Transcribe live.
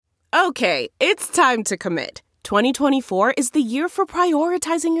Okay, it's time to commit. 2024 is the year for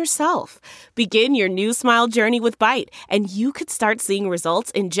prioritizing yourself. Begin your new smile journey with Byte, and you could start seeing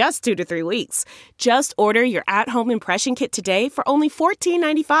results in just 2 to 3 weeks. Just order your at-home impression kit today for only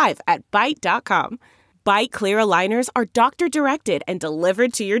 $14.95 at Byte.com. Byte Clear aligners are doctor-directed and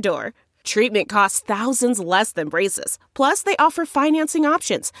delivered to your door. Treatment costs thousands less than braces. Plus, they offer financing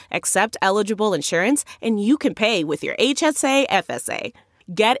options, accept eligible insurance, and you can pay with your HSA, FSA.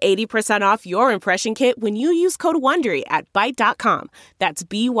 Get 80% off your impression kit when you use code WONDERY at Byte.com. That's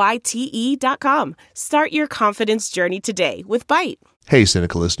BYTE.com. Start your confidence journey today with Byte. Hey,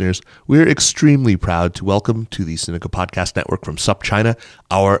 Sinica listeners. We're extremely proud to welcome to the Sinica Podcast Network from SupChina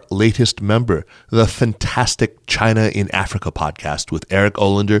our latest member, the fantastic China in Africa podcast with Eric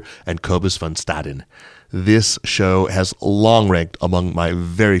Olander and Cobus van Staden. This show has long ranked among my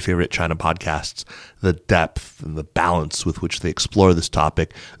very favorite China podcasts. The depth and the balance with which they explore this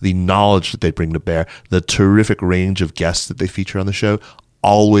topic, the knowledge that they bring to bear, the terrific range of guests that they feature on the show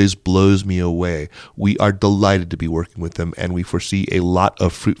always blows me away. We are delighted to be working with them, and we foresee a lot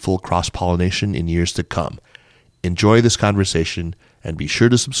of fruitful cross-pollination in years to come. Enjoy this conversation, and be sure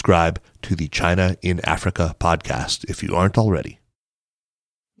to subscribe to the China in Africa podcast if you aren't already.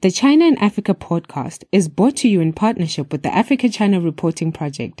 The China in Africa podcast is brought to you in partnership with the Africa-China Reporting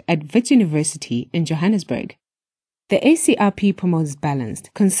Project at Wits University in Johannesburg. The ACRP promotes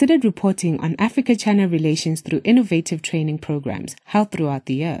balanced, considered reporting on Africa-China relations through innovative training programs held throughout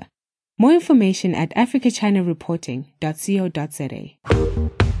the year. More information at africachinareporting.co.za.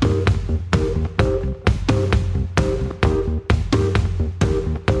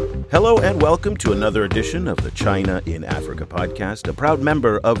 Hello and welcome to another edition of the China in Africa podcast, a proud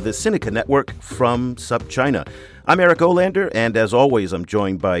member of the Sinica Network from SupChina. I'm Eric Olander, and as always, I'm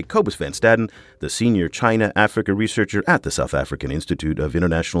joined by Cobus van Staden, the senior China-Africa researcher at the South African Institute of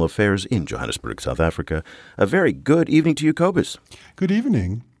International Affairs in Johannesburg, South Africa. A very good evening to you, Cobus. Good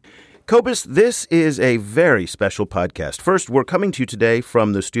evening. Cobus, this is a very special podcast. First, we're coming to you today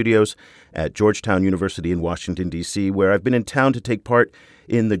from the studios at Georgetown University in Washington, D.C., where I've been in town to take part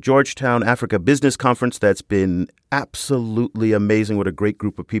in the Georgetown Africa Business Conference. That's been absolutely amazing. What a great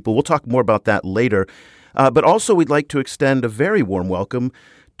group of people. We'll talk more about that later. But also, we'd like to extend a very warm welcome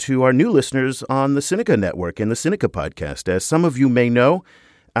to our new listeners on the Sinica Network and the Sinica Podcast. As some of you may know,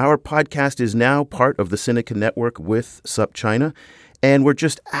 our podcast is now part of the Sinica Network with SupChina. And we're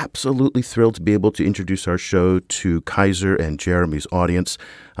just absolutely thrilled to be able to introduce our show to Kaiser and Jeremy's audience.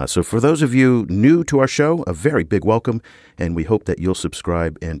 So for those of you new to our show, a very big welcome, and we hope that you'll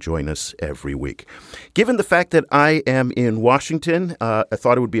subscribe and join us every week. Given the fact that I am in Washington, I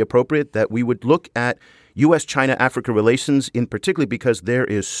thought it would be appropriate that we would look at U.S.-China-Africa relations, in particular because there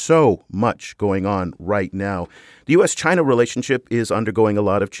is so much going on right now. The U.S.-China relationship is undergoing a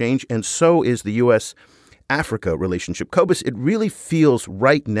lot of change, and so is the U.S.-Africa relationship. Cobus, it really feels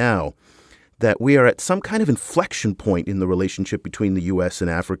right now that we are at some kind of inflection point in the relationship between the U.S. and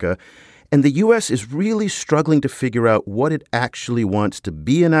Africa, and the U.S. is really struggling to figure out what it actually wants to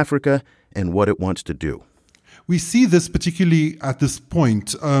be in Africa and what it wants to do. We see this particularly at this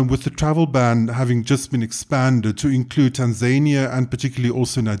point with the travel ban having just been expanded to include Tanzania and particularly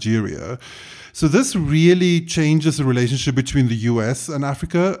also Nigeria. So this really changes the relationship between the US and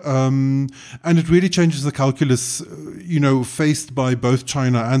Africa, and it really changes the calculus, faced by both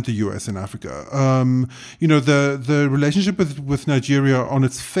China and the US in Africa. The relationship with Nigeria on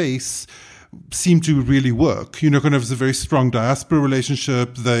its face seemed to really work. Kind of as a very strong diaspora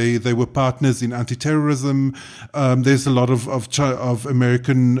relationship. They were partners in anti-terrorism. There's a lot of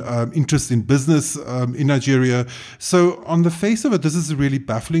American interest in business in Nigeria. So on the face of it, this is a really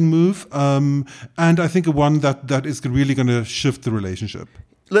baffling move, and I think one that is really going to shift the relationship.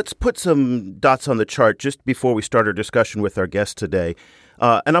 Let's put some dots on the chart just before we start our discussion with our guest today.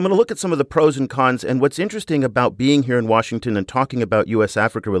 And I'm going to look at some of the pros and cons. And what's interesting about being here in Washington and talking about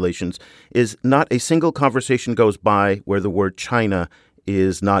U.S.-Africa relations is not a single conversation goes by where the word China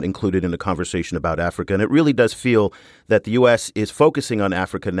is not included in a conversation about Africa. And it really does feel that the U.S. is focusing on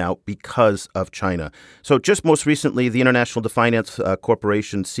Africa now because of China. So just most recently, the International Finance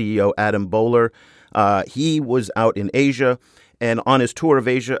Corporation CEO Adam Bowler, he was out in Asia. And on his tour of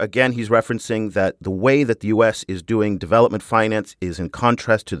Asia, again, he's referencing that the way that the U.S. is doing development finance is in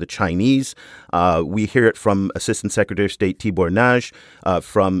contrast to the Chinese. We hear it from Assistant Secretary of State Tibor Nagy,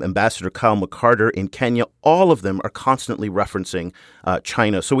 from Ambassador Kyle McCarter in Kenya. All of them are constantly referencing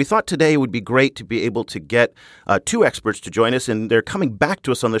China. So we thought today it would be great to be able to get two experts to join us, and they're coming back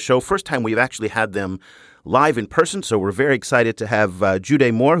to us on the show. First time we've actually had them live in person. So we're very excited to have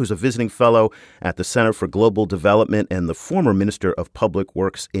Jude Moore, who's a visiting fellow at the Center for Global Development and the former Minister of Public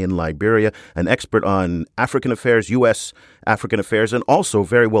Works in Liberia, an expert on African affairs, U.S. African affairs, and also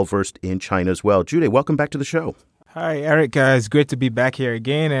very well versed in China as well. Jude, welcome back to the show. Hi, Eric. It's great to be back here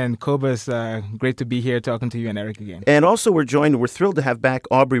again. And Cobus, great to be here talking to you and Eric again. And also we're thrilled to have back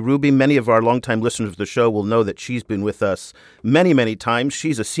Aubrey Ruby. Many of our longtime listeners of the show will know that she's been with us many, many times.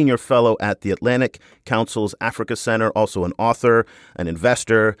 She's a senior fellow at the Atlantic Council's Africa Center, also an author, an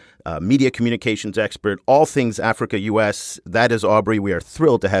investor, media communications expert, all things Africa, U.S. That is Aubrey. We are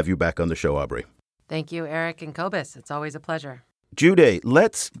thrilled to have you back on the show, Aubrey. Thank you, Eric and Cobus. It's always a pleasure. Jude,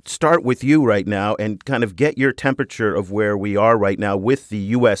 let's start with you right now and kind of get your temperature of where we are right now with the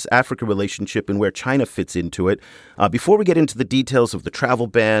U.S.-Africa relationship and where China fits into it. Before we get into the details of the travel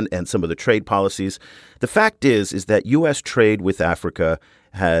ban and some of the trade policies, the fact is that U.S. trade with Africa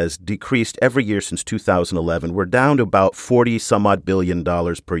has decreased every year since 2011. We're down to about $40-some-odd billion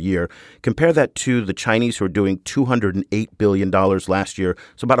per year. Compare that to the Chinese, who are doing $208 billion last year,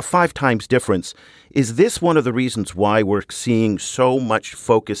 so about a 5 times difference. Is this one of the reasons why we're seeing so much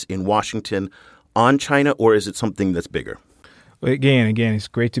focus in Washington on China, or is it something that's bigger? Again, it's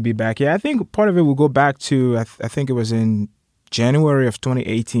great to be back. Yeah, I think part of it will go back to, I think it was in January of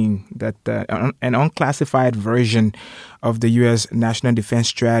 2018 that an unclassified version of the U.S. National Defense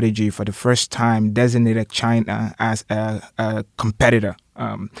Strategy for the first time designated China as a competitor.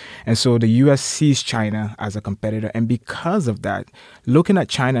 And so the U.S. sees China as a competitor. And because of that, looking at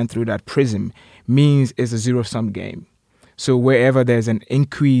China through that prism means it's a zero-sum game. So wherever there's an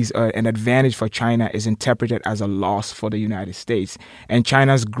increase or an advantage for China is interpreted as a loss for the United States. And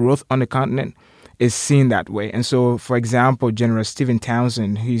China's growth on the continent is seen that way. And so, for example, General Stephen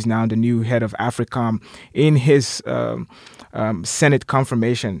Townsend, who's now the new head of AFRICOM, in his Senate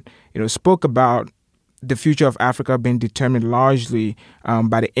confirmation, spoke about the future of Africa being determined largely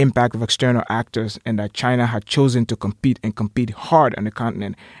by the impact of external actors, and that China had chosen to compete hard on the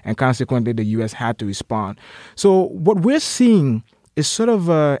continent, and consequently the U.S. had to respond. So what we're seeing is sort of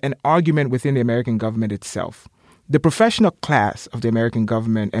an argument within the American government itself. The professional class of the American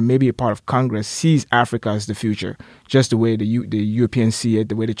government and maybe a part of Congress sees Africa as the future, just the way the Europeans see it,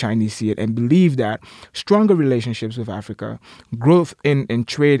 the way the Chinese see it, and believe that stronger relationships with Africa, growth in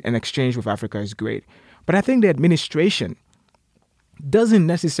trade and exchange with Africa is great. But I think the administration doesn't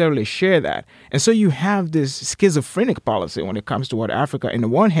necessarily share that. And so you have this schizophrenic policy when it comes toward Africa. On the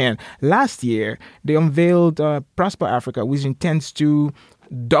one hand, last year, they unveiled Prosper Africa, which intends to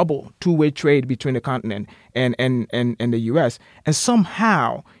double two-way trade between the continent and the U.S. And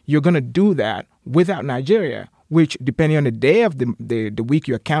somehow you're going to do that without Nigeria, which, depending on the day of the week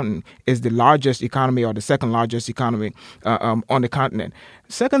you're counting, is the largest economy or the second largest economy on the continent.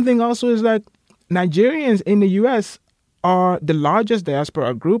 Second thing also is that Nigerians in the U.S. are the largest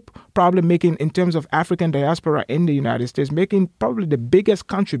diaspora group, probably making, in terms of African diaspora in the United States, making probably the biggest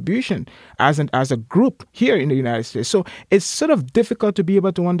contribution as a group here in the United States. So it's sort of difficult to be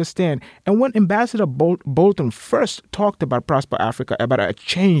able to understand. And when Ambassador Bolton first talked about Prosper Africa, about a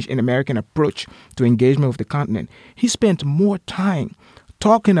change in American approach to engagement with the continent, he spent more time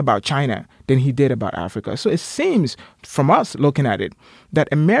talking about China than he did about Africa. So it seems, from us looking at it, that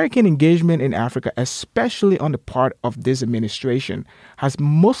American engagement in Africa, especially on the part of this administration, has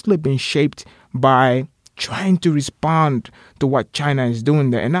mostly been shaped by trying to respond to what China is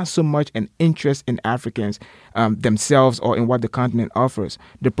doing there, and not so much an interest in Africans themselves or in what the continent offers.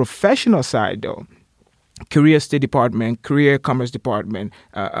 The professional side, though, Korea State Department, Korea Commerce Department,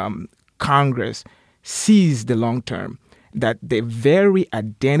 Congress, sees the long term, that the very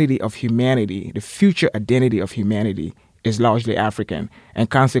identity of humanity, the future identity of humanity, is largely African. And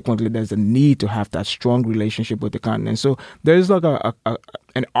consequently, there's a need to have that strong relationship with the continent. So there's like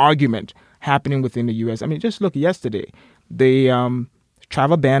an argument happening within the U.S. I mean, just look yesterday. The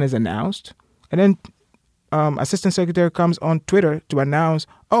travel ban is announced, and then Assistant Secretary comes on Twitter to announce,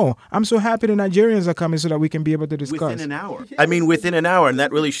 "Oh, I'm so happy the Nigerians are coming so that we can be able to discuss." Within an hour. I mean, within an hour. And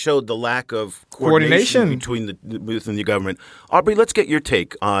that really showed the lack of coordination within the government. Aubrey, let's get your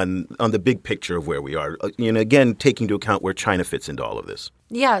take on the big picture of where we are. Again, taking into account where China fits into all of this.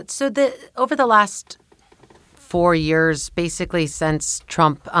 Yeah. So over the last 4 years, basically since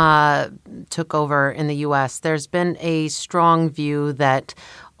Trump took over in the U.S., there's been a strong view that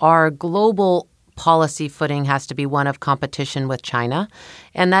our global policy footing has to be one of competition with China.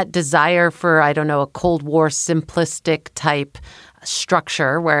 And that desire for, a Cold War simplistic type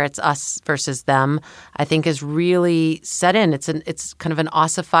structure where it's us versus them, I think is really set in. It's kind of an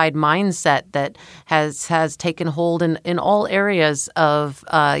ossified mindset that has taken hold in all areas of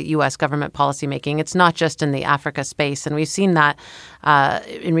U.S. government policymaking. It's not just in the Africa space, and we've seen that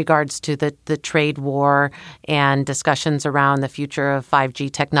in regards to the trade war and discussions around the future of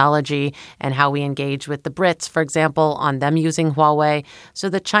 5G technology and how we engage with the Brits, for example, on them using Huawei. So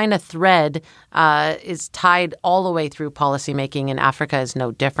the China thread is tied all the way through policymaking, and Africa is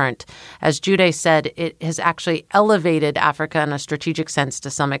no different. As Jude said, it has actually elevated Africa in a strategic sense to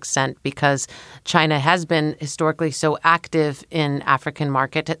some extent because China has been historically so active in African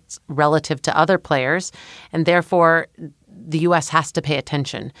markets relative to other players, and therefore the U.S. has to pay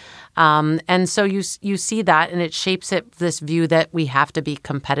attention. And so you see that, and it shapes this view that we have to be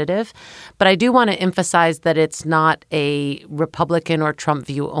competitive. But I do want to emphasize that it's not a Republican or Trump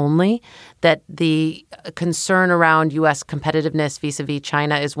view only, that the concern around U.S. competitiveness vis-a-vis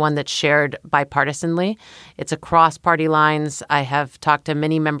China is one that's shared bipartisanly. It's across party lines. I have talked to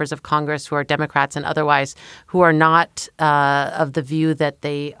many members of Congress who are Democrats and otherwise who are not of the view that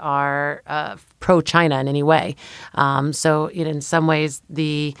they are pro-China in any way. So in some ways,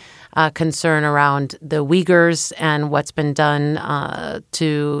 the concern around the Uyghurs and what's been done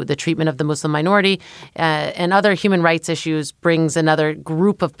to the treatment of the Muslim minority and other human rights issues brings another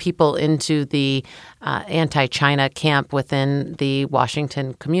group of people into the anti-China camp within the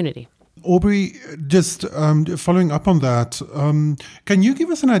Washington community. Aubrey, just following up on that, can you give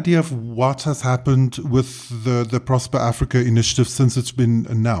us an idea of what has happened with the Prosper Africa initiative since it's been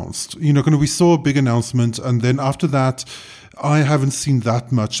announced? We saw a big announcement, and then after that, I haven't seen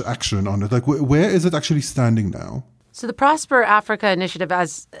that much action on it. Like, where is it actually standing now? So the Prosper Africa initiative,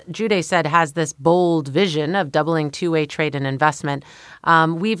 as Jude said, has this bold vision of doubling two-way trade and investment.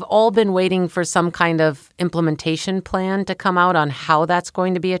 We've all been waiting for some kind of implementation plan to come out on how that's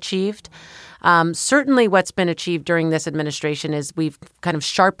going to be achieved. Certainly what's been achieved during this administration is we've kind of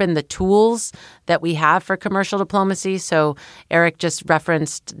sharpened the tools that we have for commercial diplomacy. So Eric just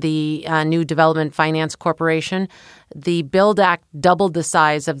referenced the new Development Finance Corporation. The BUILD Act doubled the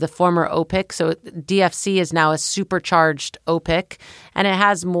size of the former OPIC. So DFC is now a supercharged OPIC, and it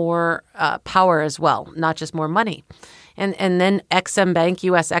has more power as well, not just more money. And then Exim Bank,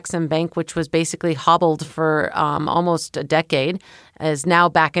 U.S. Exim Bank, which was basically hobbled for almost a decade, is now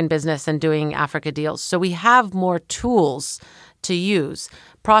back in business and doing Africa deals. So we have more tools to use.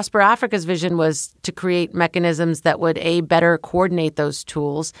 Prosper Africa's vision was to create mechanisms that would, A, better coordinate those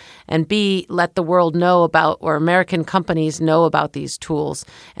tools, and B, let the world know about, or American companies know about these tools,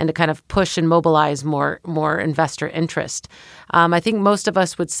 and to kind of push and mobilize more investor interest. I think most of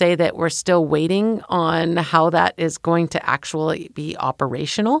us would say that we're still waiting on how that is going to actually be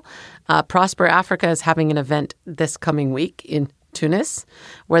operational. Prosper Africa is having an event this coming week in Tunis,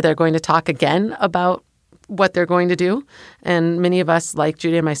 where they're going to talk again about what they're going to do. And many of us, like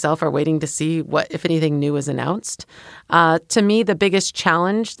Judy and myself, are waiting to see what, if anything new is announced. To me, the biggest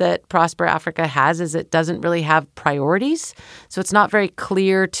challenge that Prosper Africa has is it doesn't really have priorities. So it's not very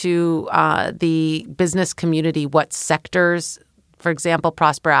clear to the business community what sectors, for example,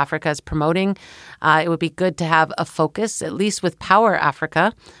 Prosper Africa is promoting. It would be good to have a focus, at least with Power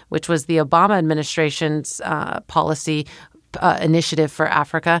Africa, which was the Obama administration's policy initiative for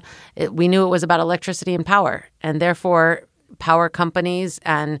Africa. We knew it was about electricity and power, and therefore power companies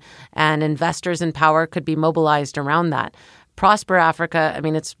and investors in power could be mobilized around that. Prosper Africa,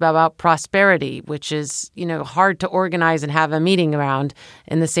 it's about prosperity, which is, hard to organize and have a meeting around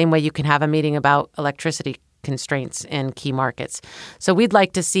in the same way you can have a meeting about electricity constraints in key markets. So we'd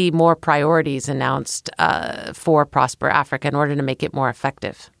like to see more priorities announced for Prosper Africa in order to make it more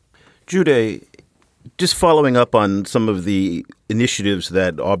effective. Jude, just following up on some of the initiatives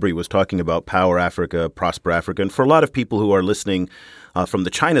that Aubrey was talking about, Power Africa, Prosper Africa, and for a lot of people who are listening from the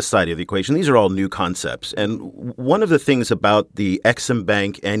China side of the equation, these are all new concepts. And one of the things about the Exim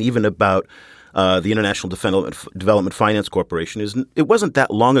Bank and even about the International Development Finance Corporation is it wasn't that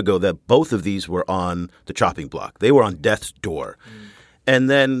long ago that both of these were on the chopping block. They were on death's door. And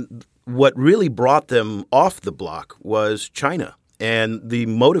then what really brought them off the block was China. And the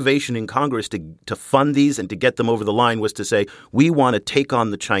motivation in Congress to fund these and to get them over the line was to say, we want to take on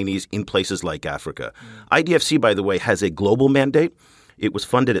the Chinese in places like Africa. IDFC, by the way, has a global mandate. It was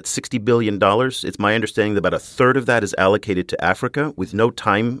funded at $60 billion. It's my understanding that about a third of that is allocated to Africa with no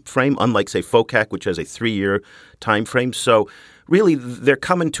time frame, unlike, say, FOCAC, which has a 3-year time frame. So really, they're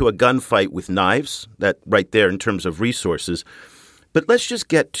coming to a gunfight with knives, that right there in terms of resources. But let's just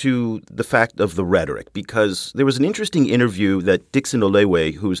get to the fact of the rhetoric, because there was an interesting interview that Dixon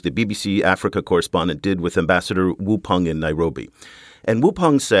Olewe, who's the BBC Africa correspondent, did with Ambassador Wu Peng in Nairobi. And Wu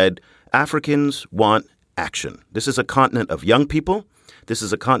Peng said, Africans want action. This is a continent of young people. This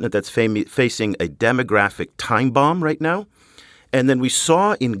is a continent that's facing a demographic time bomb right now. And then we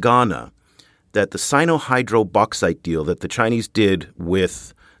saw in Ghana that the Sino-Hydro bauxite deal that the Chinese did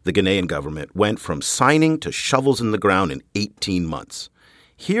with the Ghanaian government went from signing to shovels in the ground in 18 months.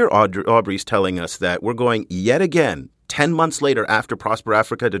 Here, Aubrey's telling us that we're going yet again, 10 months later after Prosper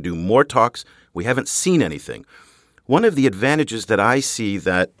Africa, to do more talks. We haven't seen anything. One of the advantages that I see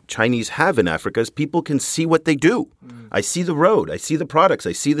that Chinese have in Africa is people can see what they do. I see the road. I see the products.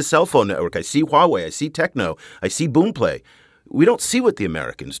 I see the cell phone network. I see Huawei. I see Techno. I see Boomplay. We don't see what the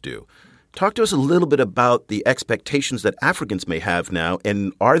Americans do. Talk to us a little bit about the expectations that Africans may have now,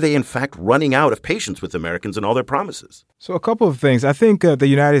 and are they in fact running out of patience with Americans and all their promises? So a couple of things. I think the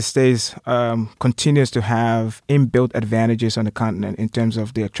United States continues to have inbuilt advantages on the continent in terms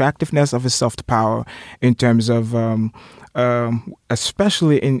of the attractiveness of its soft power, in terms of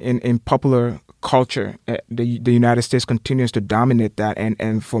especially in popular culture. The United States continues to dominate that.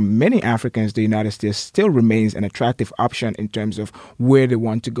 And for many Africans, the United States still remains an attractive option in terms of where they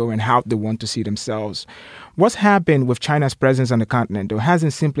want to go and how they want to see themselves. What's happened with China's presence on the continent, though,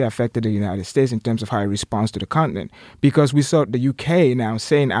 hasn't simply affected the United States in terms of how it responds to the continent, because we saw the UK now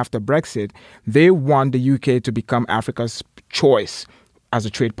saying after Brexit, they want the UK to become Africa's choice as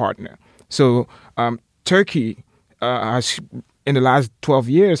a trade partner. So Turkey has, in the last 12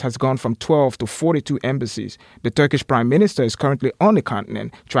 years, has gone from 12 to 42 embassies. The Turkish prime minister is currently on the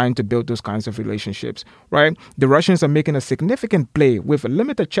continent trying to build those kinds of relationships, right? The Russians are making a significant play with a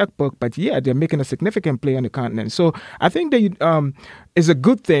limited checkbook, but yeah, they're making a significant play on the continent. So I think that it's a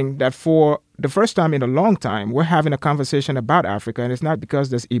good thing that for the first time in a long time, we're having a conversation about Africa. And it's not because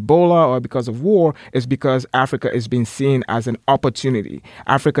there's Ebola or because of war. It's because Africa is being seen as an opportunity.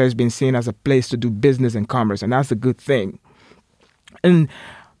 Africa is being seen as a place to do business and commerce, and that's a good thing. And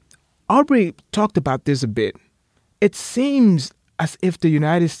Aubrey talked about this a bit. It seems as if the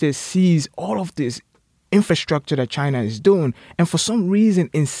United States sees all of this infrastructure that China is doing and for some reason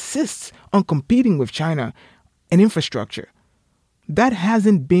insists on competing with China in infrastructure. That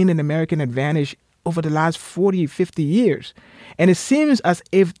hasn't been an American advantage over the last 40, 50 years. And it seems as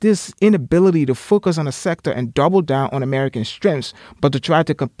if this inability to focus on a sector and double down on American strengths, but to try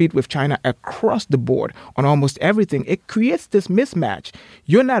to compete with China across the board on almost everything, it creates this mismatch.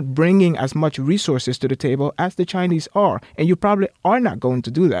 You're not bringing as much resources to the table as the Chinese are, and you probably are not going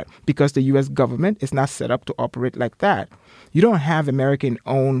to do that because the U.S. government is not set up to operate like that. You don't have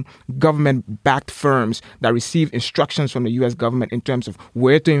American-owned government-backed firms that receive instructions from the U.S. government in terms of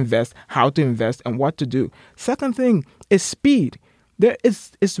where to invest, how to invest, and what to do. Second thing is speed.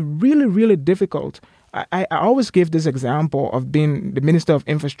 It's really, really difficult. I always give this example of being the Minister of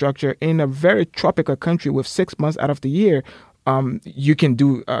Infrastructure in a very tropical country with 6 months out of the year, you can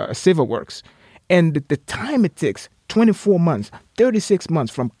do civil works. And the time it takes, 24 months, 36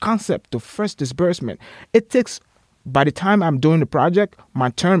 months from concept to first disbursement, it takes. By the time I'm doing the project,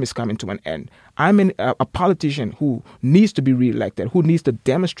 my term is coming to an end. I'm a politician who needs to be reelected, who needs to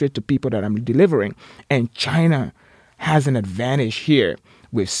demonstrate to people that I'm delivering. And China has an advantage here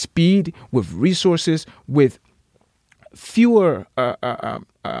with speed, with resources, with fewer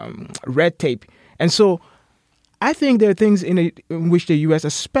red tape. And so I think there are things in which the U.S.,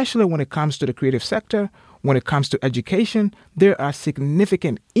 especially when it comes to the creative sector, when it comes to education, there are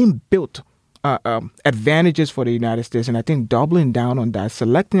significant inbuilt advantages for the United States. And I think doubling down on that,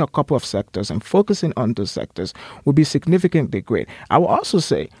 selecting a couple of sectors and focusing on those sectors would be significantly great. I will also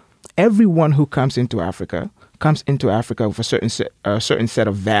say everyone who comes into Africa with a certain set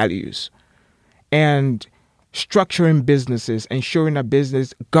of values. And structuring businesses, ensuring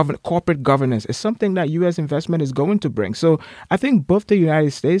that corporate governance is something that U.S. investment is going to bring. So I think both the United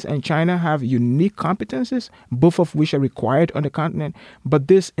States and China have unique competencies, both of which are required on the continent. But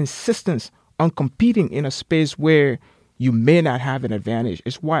this insistence on competing in a space where you may not have an advantage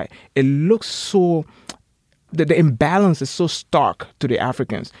is why it looks so, the imbalance is so stark to the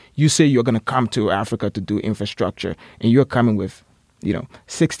Africans. You say you're going to come to Africa to do infrastructure and you're coming with,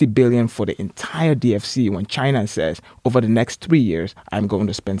 $60 billion for the entire DFC when China says over the next 3 years, I'm going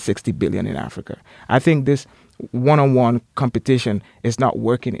to spend $60 billion in Africa. I think this one-on-one competition is not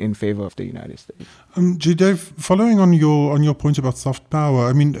working in favor of the United States. Dave, following on your point about soft power,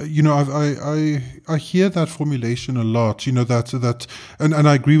 I mean, I hear that formulation a lot. That and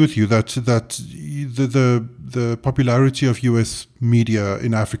I agree with you that the popularity of U.S. media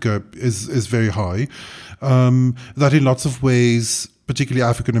in Africa is very high. That in lots of ways, particularly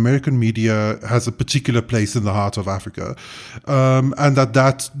African American media, has a particular place in the heart of Africa, and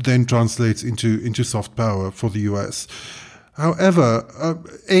that then translates into soft power for the U.S. However,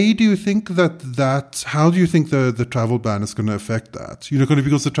 do you think how do you think the travel ban is going to affect that?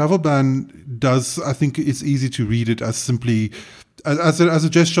 Because the travel ban does, I think it's easy to read it as simply as a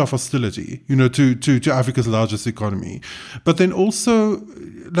gesture of hostility, to Africa's largest economy, but then also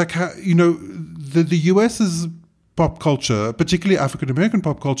the US's pop culture, particularly African American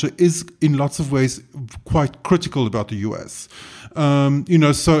pop culture, is in lots of ways quite critical about the US.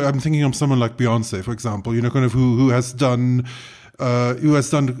 So I'm thinking of someone like Beyonce, for example, who has done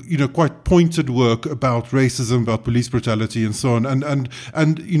quite pointed work about racism, about police brutality, and so on.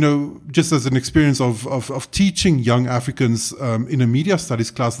 And just as an experience of teaching young Africans in a media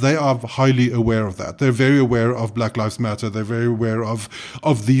studies class, they are highly aware of that. They're very aware of Black Lives Matter. They're very aware of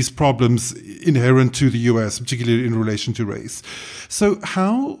these problems inherent to the US, particularly in relation to race. So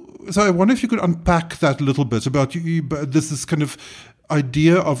I wonder if you could unpack that a little bit about this kind of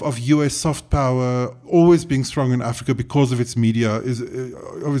idea of US soft power always being strong in Africa because of its media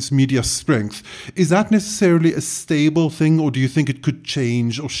strength. Is that necessarily a stable thing, or do you think it could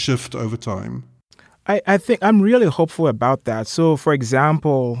change or shift over time? I think I'm really hopeful about that. So, for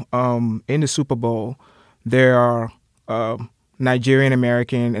example, in the Super Bowl, there are Nigerian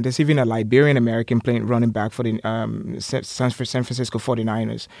American, and there's even a Liberian American playing running back for the San Francisco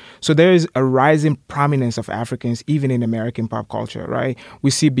 49ers. So there is a rising prominence of Africans even in American pop culture, right? We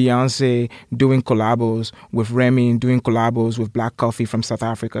see Beyonce doing collabos with Remy, doing collabos with Black Coffee from South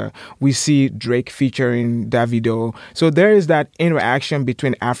Africa. We see Drake featuring Davido. So there is that interaction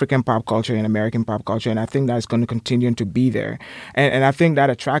between African pop culture and American pop culture, and I think that's going to continue to be there. And I think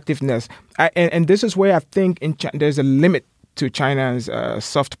that attractiveness, and this is where I think there's a limit to China's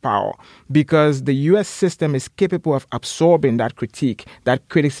soft power, because the U.S. system is capable of absorbing that critique, that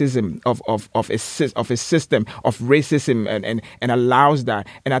criticism of a system of racism, and allows that.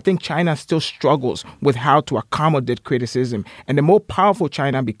 And I think China still struggles with how to accommodate criticism. And the more powerful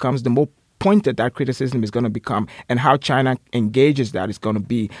China becomes, the more pointed that criticism is going to become, and how China engages that is going to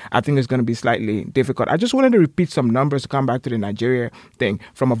be, I think it's going to be slightly difficult. I just wanted to repeat some numbers to come back to the Nigeria thing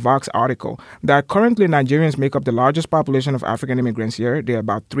from a Vox article, that currently Nigerians make up the largest population of African immigrants here. They're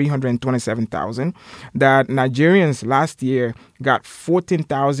about 327,000. That Nigerians last year got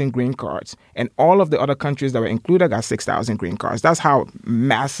 14,000 green cards, and all of the other countries that were included got 6,000 green cards. That's how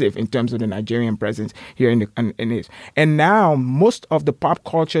massive in terms of the Nigerian presence here in it. And now most of the pop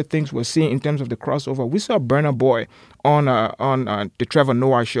culture things we're seeing in terms of the crossover, we saw Burna Boy on the Trevor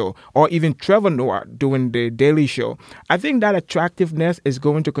Noah show, or even Trevor Noah doing the Daily Show. I think that attractiveness is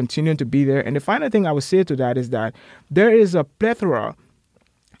going to continue to be there. And the final thing I would say to that is that there is a plethora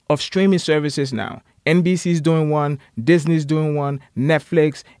of streaming services now. NBC's doing one, Disney's doing one,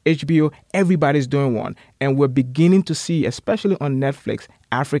 Netflix, HBO, everybody's doing one. And we're beginning to see, especially on Netflix,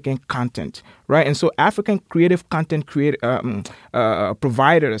 African content, right? And so African creative content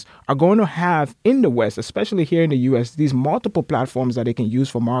providers are going to have in the West, especially here in the U.S., these multiple platforms that they can use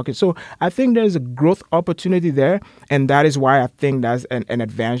for market. So I think there's a growth opportunity there, and that is why I think that's an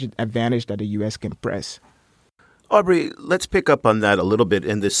advantage that the U.S. can press. Aubrey, let's pick up on that a little bit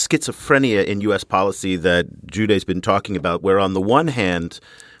in this schizophrenia in U.S. policy that Jude's been talking about, where on the one hand,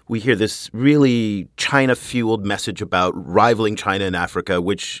 we hear this really China-fueled message about rivaling China in Africa,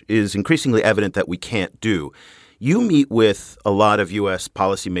 which is increasingly evident that we can't do. You meet with a lot of U.S.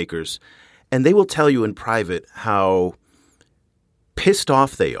 policymakers, and they will tell you in private how pissed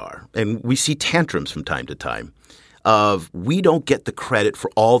off they are. And we see tantrums from time to time of, we don't get the credit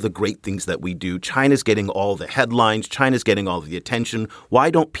for all the great things that we do. China's getting all the headlines. China's getting all the attention. Why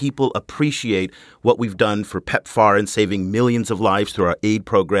don't people appreciate what we've done for PEPFAR and saving millions of lives through our aid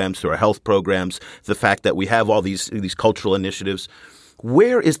programs, through our health programs, the fact that we have all these cultural initiatives?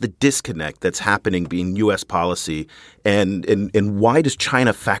 Where is the disconnect that's happening between U.S. policy and why does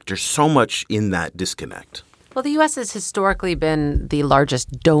China factor so much in that disconnect? Well, the U.S. has historically been the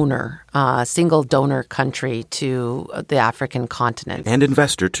largest donor, single donor country to the African continent. And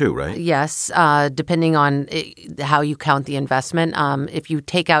investor too, right? Yes, depending on how you count the investment. If you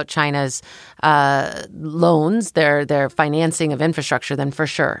take out China's loans, their financing of infrastructure, then for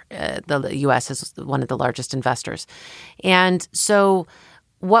sure the U.S. is one of the largest investors. And so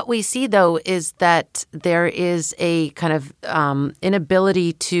what we see, though, is that there is a kind of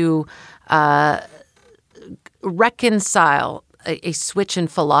inability to reconcile a switch in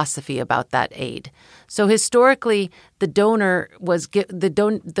philosophy about that aid. So historically, the donor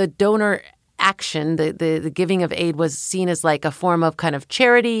action, the giving of aid was seen as like a form of kind of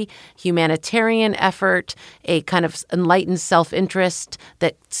charity, humanitarian effort, a kind of enlightened self-interest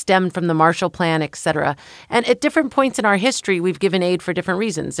that stemmed from the Marshall Plan, et cetera. And at different points in our history, we've given aid for different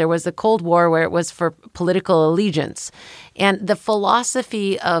reasons. There was the Cold War where it was for political allegiance. And the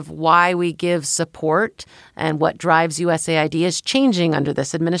philosophy of why we give support and what drives USAID is changing under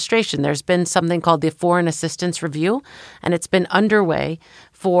this administration. There's been something called the Foreign Assistance Review, and it's been underway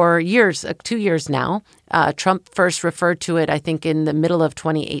for years, 2 years now. Trump first referred to it, I think, in the middle of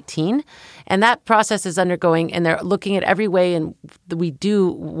 2018. And that process is undergoing, and they're looking at every way and we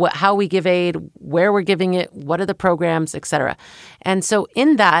do, how we give aid, where we're giving it, what are the programs, et cetera. And so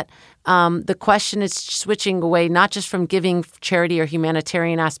in that, the question is switching away not just from giving charity or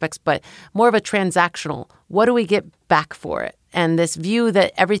humanitarian aspects, but more of a transactional. What do we get back for it? And this view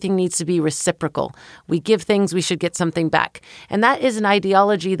that everything needs to be reciprocal. We give things, we should get something back. And that is an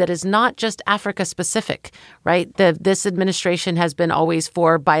ideology that is not just Africa specific, right? This administration has been always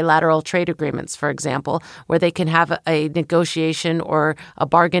for bilateral trade agreements, for example, where they can have a negotiation or a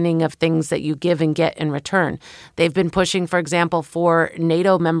bargaining of things that you give and get in return. They've been pushing, for example, for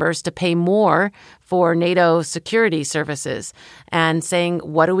NATO members to pay more for NATO security services and saying,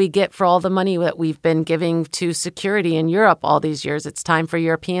 what do we get for all the money that we've been giving to security in Europe all these years? It's time for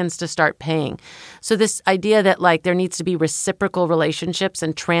Europeans to start paying. So this idea that like there needs to be reciprocal relationships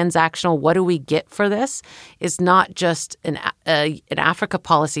and transactional, what do we get for this, is not just an Africa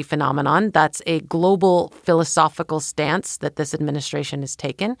policy phenomenon. That's a global philosophical stance that this administration has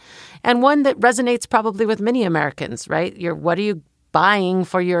taken, and one that resonates probably with many Americans, right? What are you buying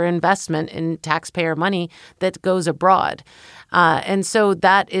for your investment in taxpayer money that goes abroad? And so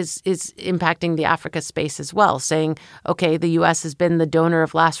that is impacting the Africa space as well, saying, okay, the U.S. has been the donor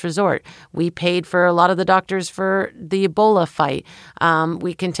of last resort. We paid for a lot of the doctors for the Ebola fight.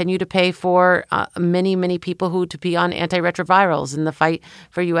 We continue to pay for many, many people to be on antiretrovirals in the fight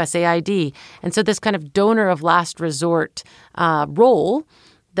for USAID. And so this kind of donor of last resort role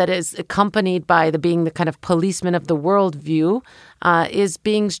that is accompanied by being the kind of policeman of the world view is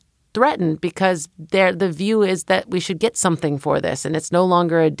being threatened because the view is that we should get something for this. And it's no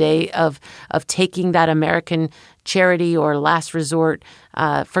longer a day of taking that American charity or last resort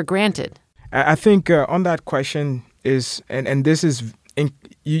for granted. I think on that question is, and this is,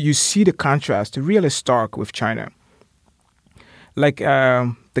 you see the contrast really stark with China. Like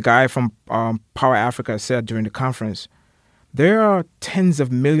the guy from Power Africa said during the conference, there are tens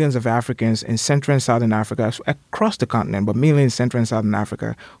of millions of Africans in Central and Southern Africa, across the continent, but mainly in Central and Southern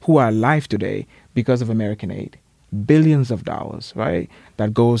Africa, who are alive today because of American aid. Billions of dollars, right,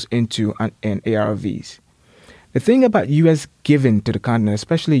 that goes into an ARVs. The thing about U.S. giving to the continent,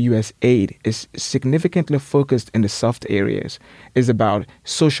 especially U.S. aid, is significantly focused in the soft areas. It's about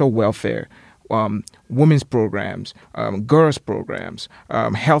social welfare, women's programs, girls' programs,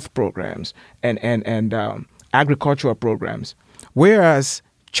 health programs, and agricultural programs, whereas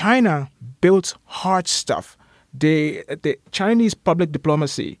China builds hard stuff. The Chinese public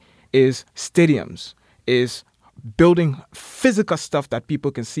diplomacy is stadiums, is building physical stuff that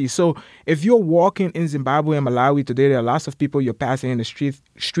people can see. So if you're walking in Zimbabwe and Malawi today, there are lots of people you're passing in the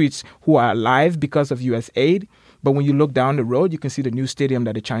streets who are alive because of U.S. aid. But when you look down the road, you can see the new stadium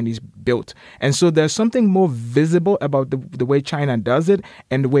that the Chinese built. And so there's something more visible about the way China does it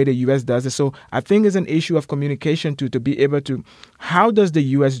and the way the U.S. does it. So I think it's an issue of communication to be able to, how does the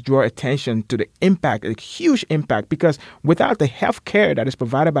U.S. draw attention to the impact, a huge impact? Because without the health care that is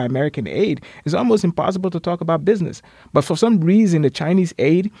provided by American aid, it's almost impossible to talk about business. But for some reason, the Chinese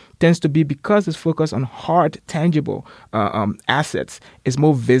aid tends to be, because it's focused on hard, tangible assets, is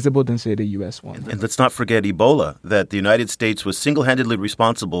more visible than, say, the U.S. one. And let's not forget Ebola, that the United States was single-handedly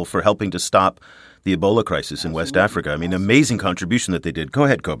responsible for helping to stop the Ebola crisis in West Africa. I mean, amazing contribution that they did. Go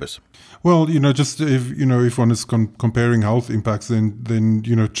ahead, Cobus. Well, just if one is comparing health impacts, then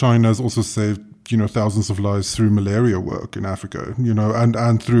China has also saved thousands of lives through malaria work in Africa,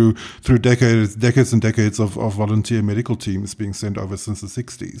 and through decades and decades of volunteer medical teams being sent over since the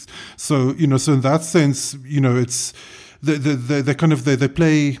 60s. So, so in that sense, it's they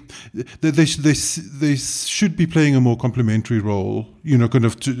should be playing a more complementary role,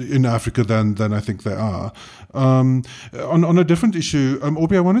 in Africa than I think they are. On a different issue,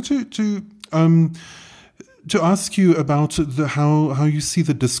 Aubrey, I wanted to to ask you about how you see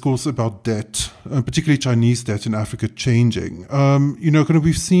the discourse about debt, particularly Chinese debt in Africa, changing.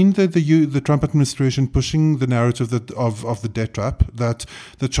 We've seen the Trump administration pushing the narrative of the debt trap, that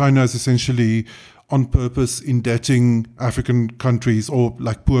China is essentially on purpose indebting African countries or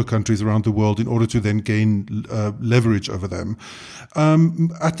like poor countries around the world in order to then gain leverage over them.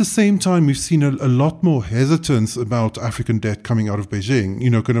 At the same time, we've seen a lot more hesitance about African debt coming out of Beijing.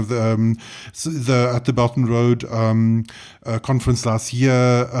 At the Belt and Road conference last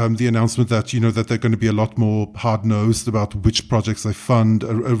year, the announcement that that they're going to be a lot more hard nosed about which projects they fund,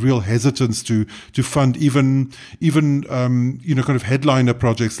 a real hesitance to fund even headliner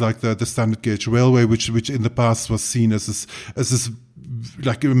projects like the Standard Gauge Railway, which in the past was seen as this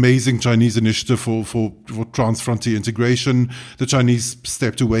like amazing Chinese initiative for trans-frontier integration. The Chinese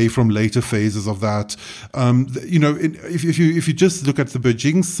stepped away from later phases of that. If you just look at the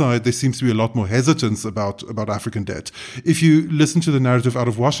Beijing side, there seems to be a lot more hesitance about African debt. If you listen to the narrative out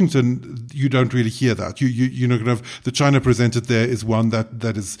of Washington, you don't really hear that. The China presented there is one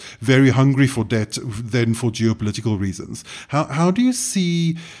that is very hungry for debt, then for geopolitical reasons. How do you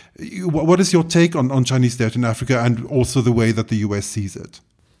see? What is your take on Chinese debt in Africa and also the way that the U.S. sees it?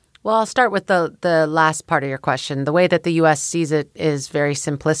 Well, I'll start with the last part of your question. The way that the U.S. sees it is very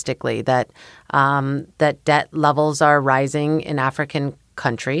simplistically that debt levels are rising in African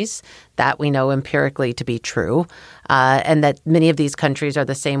countries. That we know empirically to be true, and that many of these countries are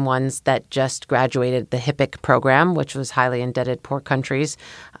the same ones that just graduated the HIPC program, which was highly indebted poor countries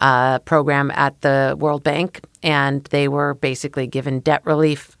program at the World Bank. And they were basically given debt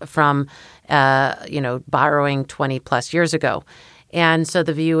relief from, borrowing 20 plus years ago. And so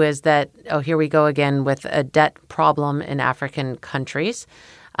the view is that, here we go again with a debt problem in African countries.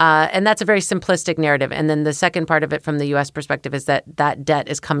 And that's a very simplistic narrative. And then the second part of it from the U.S. perspective is that debt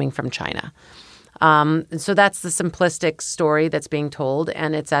is coming from China. So that's the simplistic story that's being told,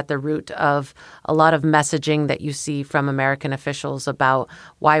 and it's at the root of a lot of messaging that you see from American officials about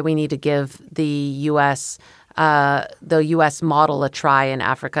why we need to give the U.S. model a try in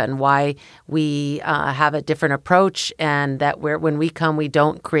Africa, and why we have a different approach, and that when we come, we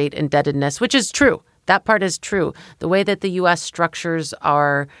don't create indebtedness, which is true. That part is true. The way that the U.S. structures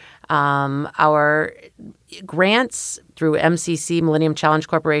our grants through MCC, Millennium Challenge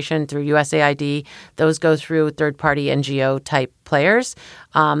Corporation, through USAID, those go through third-party NGO-type players.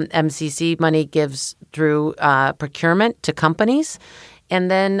 MCC money gives through procurement to companies. And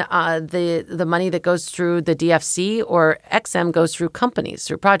then the money that goes through the DFC or XM goes through companies,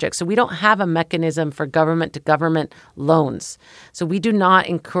 through projects. So we don't have a mechanism for government-to-government loans. So we do not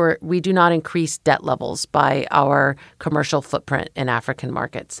increase debt levels by our commercial footprint in African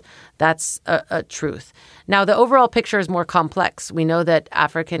markets. That's a truth. Now, the overall picture is more complex. We know that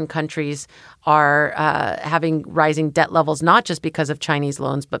African countries are having rising debt levels, not just because of Chinese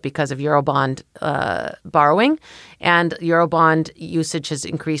loans, but because of Eurobond borrowing. And Eurobond usage has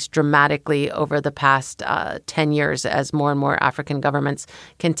increased dramatically over the past 10 years as more and more African governments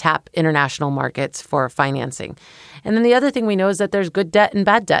can tap international markets for financing. And then the other thing we know is that there's good debt and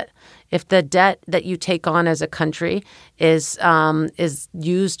bad debt. If the debt that you take on as a country is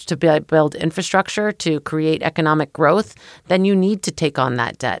used to build infrastructure, to create economic growth, then you need to take on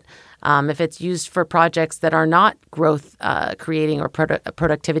that debt. If it's used for projects that are not growth creating or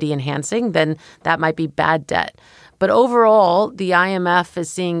productivity enhancing, then that might be bad debt. But overall, the IMF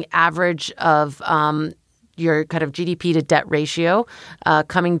is seeing average of your kind of GDP to debt ratio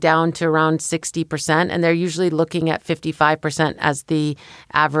coming down to around 60%. And they're usually looking at 55% as the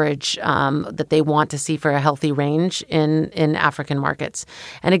average that they want to see for a healthy range in African markets.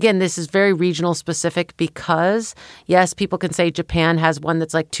 And again, this is very regional specific because, yes, people can say Japan has one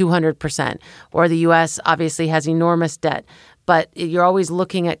that's like 200%, or the U.S. obviously has enormous debt. But you're always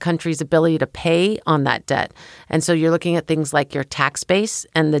looking at countries' ability to pay on that debt. And so you're looking at things like your tax base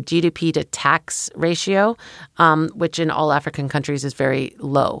and the GDP to tax ratio, which in all African countries is very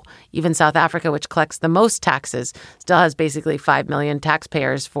low. Even South Africa, which collects the most taxes, still has basically 5 million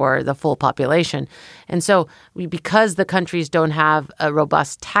taxpayers for the full population. And so because the countries don't have a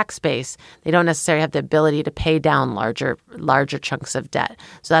robust tax base, they don't necessarily have the ability to pay down larger chunks of debt.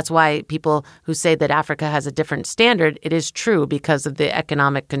 So that's why people who say that Africa has a different standard, it is true because of the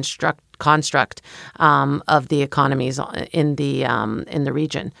economic construct of the economies in the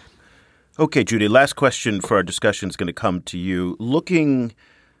region. Okay, Judy, last question for our discussion is going to come to you. Looking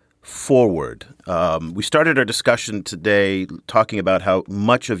forward, we started our discussion today talking about how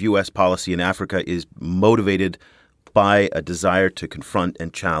much of U.S. policy in Africa is motivated by a desire to confront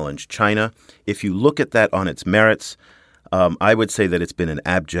and challenge China. If you look at that on its merits, I would say that it's been an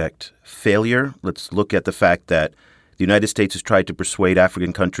abject failure. Let's look at the fact that the United States has tried to persuade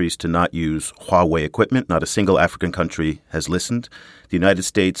African countries to not use Huawei equipment. Not a single African country has listened. The United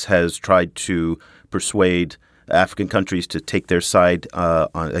States has tried to persuade African countries to take their side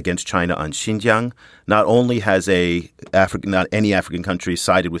against China on Xinjiang. Not only has not any African country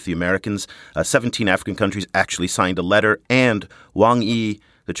sided with the Americans, 17 African countries actually signed a letter, and Wang Yi,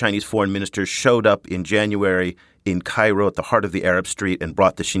 the Chinese foreign minister, showed up in January in Cairo at the heart of the Arab Street and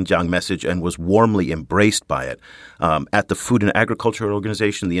brought the Xinjiang message and was warmly embraced by it. At the Food and Agriculture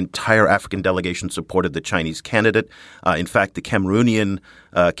Organization, the entire African delegation supported the Chinese candidate. In fact, the Cameroonian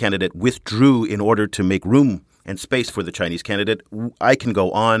candidate withdrew in order to make room and space for the Chinese candidate. I can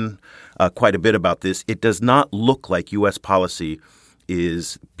go on quite a bit about this. It does not look like U.S. policy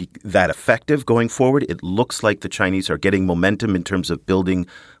is that effective going forward. It looks like the Chinese are getting momentum in terms of building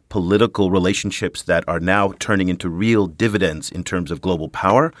political relationships that are now turning into real dividends in terms of global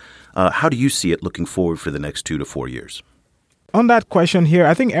power. How do you see it looking forward for the next 2 to 4 years? On that question here,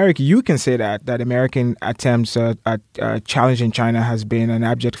 I think, Eric, you can say that American attempts at challenging China has been an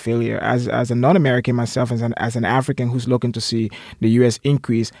abject failure. As a non-American myself, as an African who's looking to see the U.S.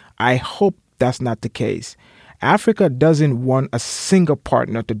 increase, I hope that's not the case. Africa doesn't want a single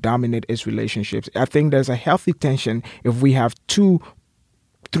partner to dominate its relationships. I think there's a healthy tension if we have 2,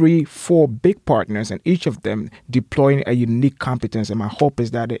 3, 4 big partners, and each of them deploying a unique competence. And my hope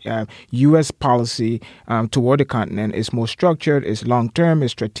is that U.S. policy toward the continent is more structured, is long-term, is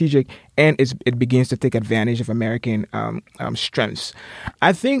strategic, and it begins to take advantage of American strengths.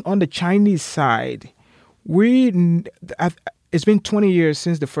 I think on the Chinese side, it's been 20 years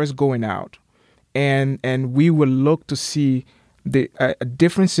since the first going out, and we will look to see the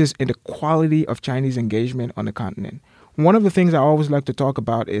differences in the quality of Chinese engagement on the continent. One of the things I always like to talk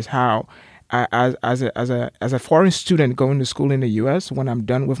about is how, as a foreign student going to school in the U.S., when I'm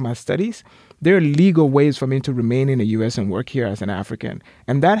done with my studies, there are legal ways for me to remain in the U.S. and work here as an African.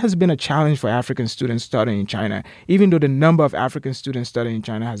 And that has been a challenge for African students studying in China, even though the number of African students studying in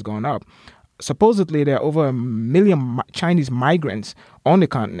China has gone up. Supposedly, there are over 1 million Chinese migrants on the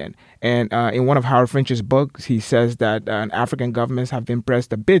continent. And in one of Howard Finch's books, he says that African governments have been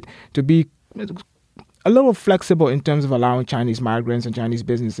pressed a bit to be a little flexible in terms of allowing Chinese migrants and Chinese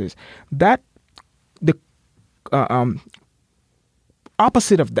businesses. That the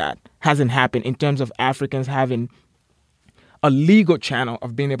opposite of that hasn't happened in terms of Africans having a legal channel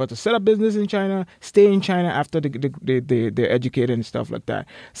of being able to set up business in China, stay in China after they're educated and stuff like that.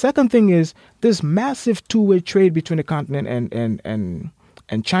 Second thing is this massive two-way trade between the continent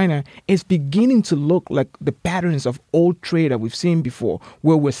and China is beginning to look like the patterns of old trade that we've seen before,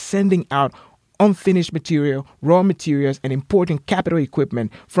 where we're sending out unfinished material, raw materials, and importing capital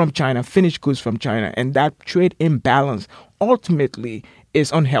equipment from China, finished goods from China. And that trade imbalance ultimately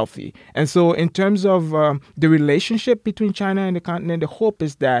is unhealthy. And so in terms of the relationship between China and the continent, the hope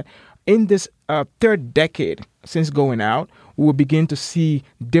is that in this third decade since going out, we will begin to see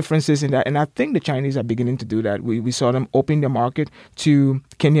differences in that. And I think the Chinese are beginning to do that. We saw them open their market to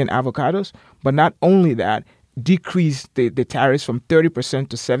Kenyan avocados. But not only that, decrease the tariffs from 30%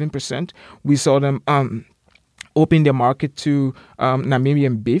 to 7%. We saw them open their market to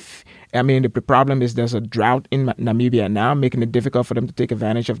Namibian beef. I mean, the problem is there's a drought in Namibia now, making it difficult for them to take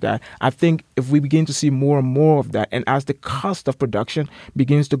advantage of that. I think if we begin to see more and more of that, and as the cost of production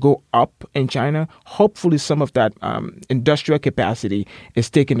begins to go up in China, hopefully some of that industrial capacity is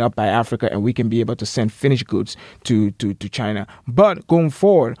taken up by Africa, and we can be able to send finished goods to China. But going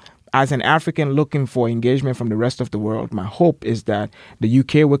forward, as an African looking for engagement from the rest of the world, my hope is that the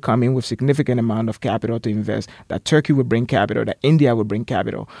UK will come in with significant amount of capital to invest, that Turkey will bring capital, that India will bring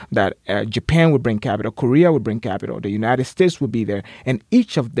capital, that Japan will bring capital, Korea will bring capital, the United States will be there, and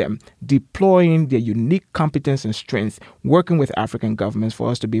each of them deploying their unique competence and strength, working with African governments for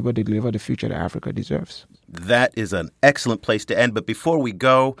us to be able to deliver the future that Africa deserves. That is an excellent place to end. But before we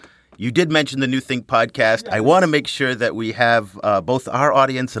go, you did mention the New Think podcast. I want to make sure that we have both our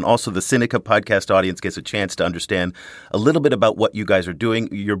audience and also the Sinica podcast audience gets a chance to understand a little bit about what you guys are doing.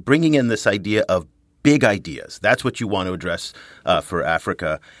 You're bringing in this idea of big ideas. That's what you want to address for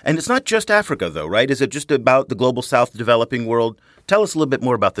Africa. And it's not just Africa, though, right? Is it just about the global south, the developing world? Tell us a little bit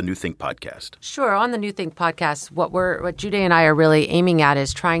more about the New Think podcast. Sure. On the New Think podcast, what Jude and I are really aiming at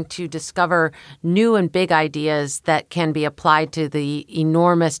is trying to discover new and big ideas that can be applied to the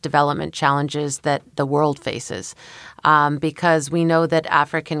enormous development challenges that the world faces. because we know that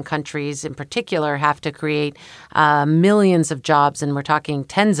African countries in particular have to create millions of jobs, and we're talking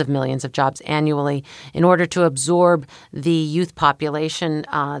tens of millions of jobs annually, in order to absorb the youth population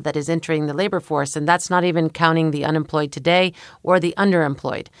that is entering the labor force. And that's not even counting the unemployed today or the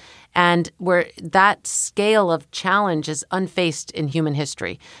underemployed. And where that scale of challenge is unfaced in human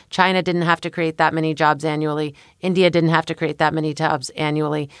history. China didn't have to create that many jobs annually. India didn't have to create that many jobs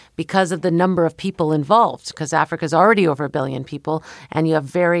annually because of the number of people involved, because Africa is already over 1 billion people, and you have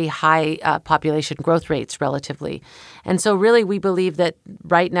very high population growth rates relatively. And so really we believe that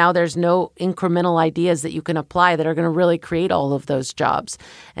right now there's no incremental ideas that you can apply that are going to really create all of those jobs.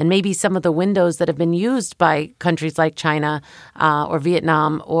 And maybe some of the windows that have been used by countries like China or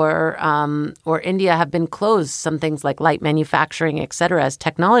Vietnam or India have been closed, some things like light manufacturing, et cetera, as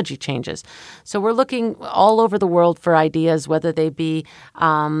technology changes. So we're looking all over the world for ideas, whether they be,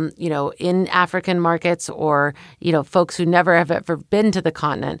 in African markets or, folks who never have ever been to the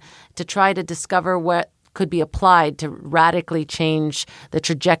continent, to try to discover what could be applied to radically change the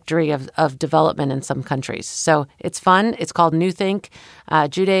trajectory of development in some countries. So it's fun. It's called New Think.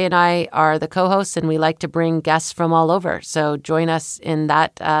 Jude and I are the co-hosts, and we like to bring guests from all over. So join us in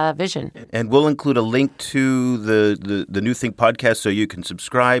that vision. And we'll include a link to the New Think podcast so you can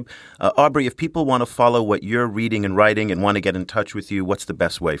subscribe. Aubrey, if people want to follow what you're reading and writing and want to get in touch with you, what's the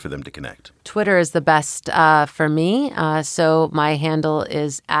best way for them to connect? Twitter is the best for me. So my handle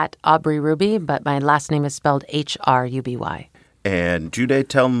is @AubreyRuby, but my last name is spelled Hruby. And Jude,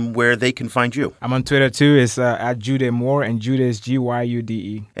 tell them where they can find you. I'm on Twitter too. It's @Jude Moore, and Jude is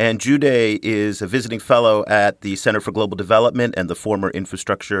Gyude. And Jude is a visiting fellow at the Center for Global Development and the former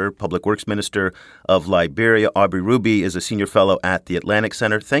Infrastructure Public Works Minister of Liberia. Aubrey Ruby is a senior fellow at the Atlantic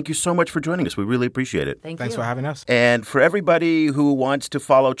Center. Thank you so much for joining us. We really appreciate it. Thanks for having us. And for everybody who wants to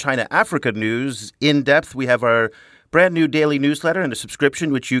follow China-Africa news in depth, we have our brand new daily newsletter and a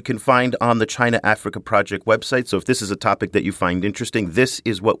subscription, which you can find on the China Africa Project website. So if this is a topic that you find interesting, this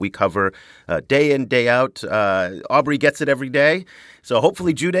is what we cover day in, day out. Aubrey gets it every day. So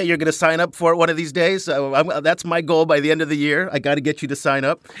hopefully, Jude, you're going to sign up for it one of these days. That's my goal by the end of the year. I got to get you to sign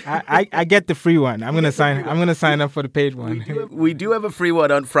up. I get the free one. I'm going to sign up for the paid one. We do have a free one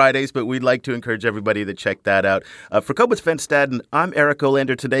on Fridays, but we'd like to encourage everybody to check that out. For Kobus Fenstaden, I'm Eric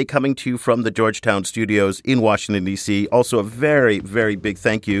Olander today, coming to you from the Georgetown studios in Washington, D.C. Also, a very, very big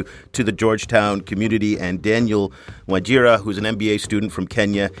thank you to the Georgetown community and Daniel Wajira, who's an MBA student from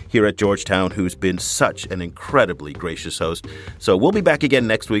Kenya here at Georgetown, who's been such an incredibly gracious host. So we'll be back again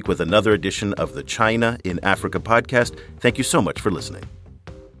next week with another edition of the China in Africa podcast. Thank you so much for listening.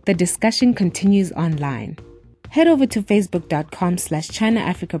 The discussion continues online. Head over to facebook.com/China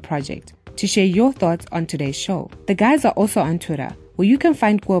Africa Project to share your thoughts on today's show. The guys are also on Twitter, where you can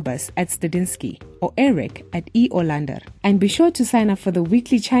find Kobus @Stadinsky or Eric @E.Olander. And be sure to sign up for the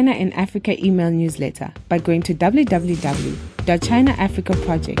weekly China in Africa email newsletter by going to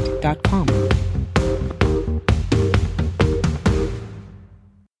www.chinaafricaproject.com.